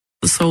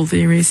Soul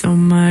Theory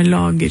som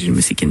lager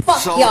musikken.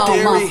 Fuck y'all,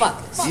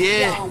 motherfucker.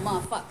 Yeah.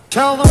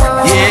 Tell the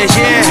world.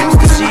 Yeah.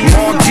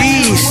 Mark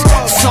Deez.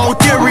 Soul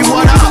Theory,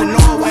 what up?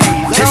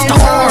 It's the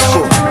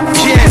Oracle.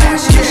 Yeah.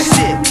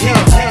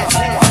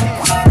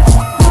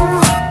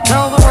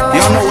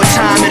 Y'all know what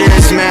time it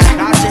is, man.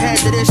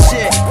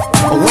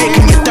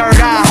 Awaken your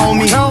third eye,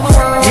 homie. Yo.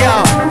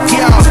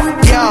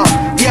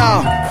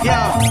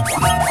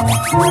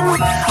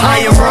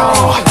 I am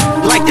raw,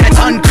 like that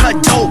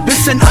uncut dope.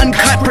 It's an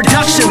uncut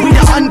production, we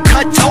the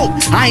uncut dope.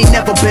 I ain't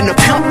never been a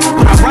pimp,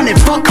 but I run and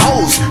fuck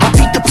hoes. I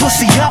beat the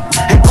pussy up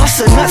and bust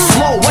a nut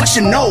slow. What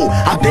you know?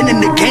 I've been in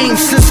the game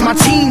since my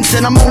teens,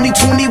 and I'm only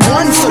 21,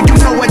 so you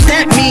know what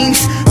that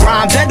means.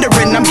 Rhyme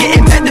veteran, I'm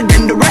getting better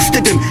than the rest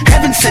of them.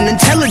 Heaven sent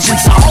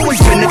intelligence, I always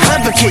been a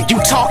clever kid.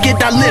 You talk it,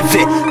 I live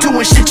it,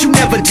 doing shit you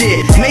never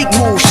did. Make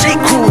moves, shake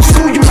crew,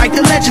 school you like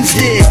the legends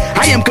did.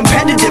 I am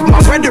competitive, my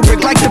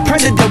rhetoric like the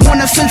predator.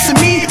 Wanna censor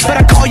me, but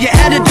I call your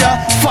editor.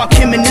 Fuck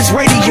him and his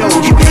radio.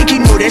 You think he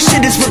know that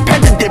shit is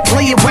repetitive?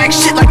 Playing whack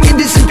shit like it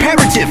is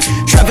imperative.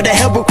 Travel to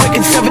hell real quick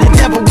and sever the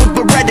devil with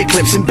Beretta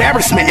clips.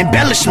 Embarrassment,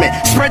 embellishment,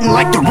 spreading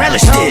like the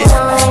relish did.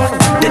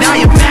 Then I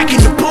am back in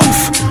the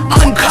booth.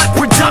 Uncut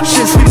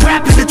productions, we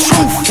rapping the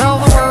truth.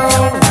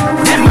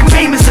 That my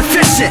game is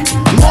efficient.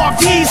 Mark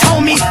Deez,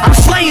 homie, I'm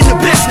slaying the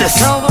business.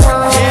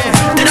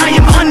 That I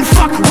am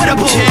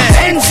unfuckwittable,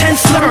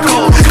 intense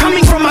lyrical,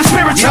 coming from my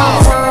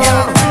spiritual.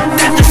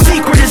 That the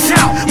secret is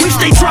out, we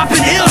stay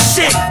dropping ill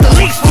shit, the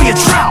leaks for your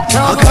drought.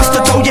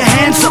 Augusta, throw your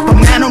hands up, a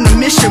man on a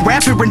mission.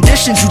 Rapid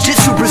rendition,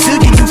 jiu-jitsu,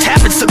 Brazilian, you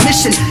tapping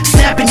submission.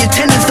 Snapping your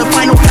tendons, the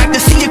final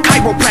factor, see a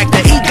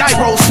chiropractor. Eat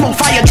gyro, smoke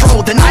fire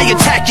troll, then I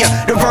attack ya.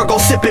 The Virgo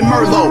sipping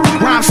Merlot,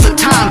 rhymes to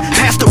time,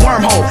 past the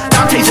wormhole.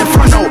 Dante's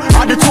Inferno,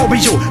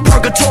 auditorial,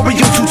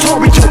 purgatorial,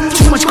 tutorial.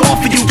 Too much golf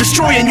for you,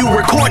 destroying you,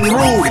 recording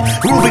rude.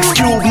 Rubik's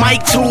Cube,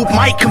 mic tube,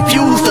 mic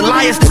confused. The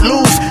liars that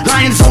lose,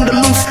 lions on the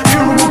loose.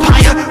 Funeral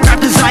pyre,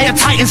 rap desire,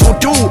 titans will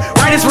do.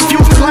 Writers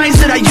refuse the lines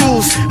that I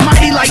use.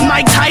 Mighty like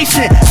Mike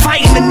Tyson,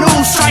 fighting the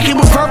news, striking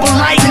with verbal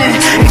lightning.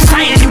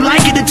 Exciting, you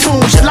like it, the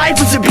tunes. Your life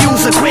is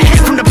abused, a quick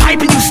hit from the pipe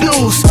and you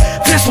snooze.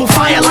 Fist will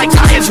fire like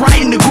tires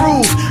riding the groove.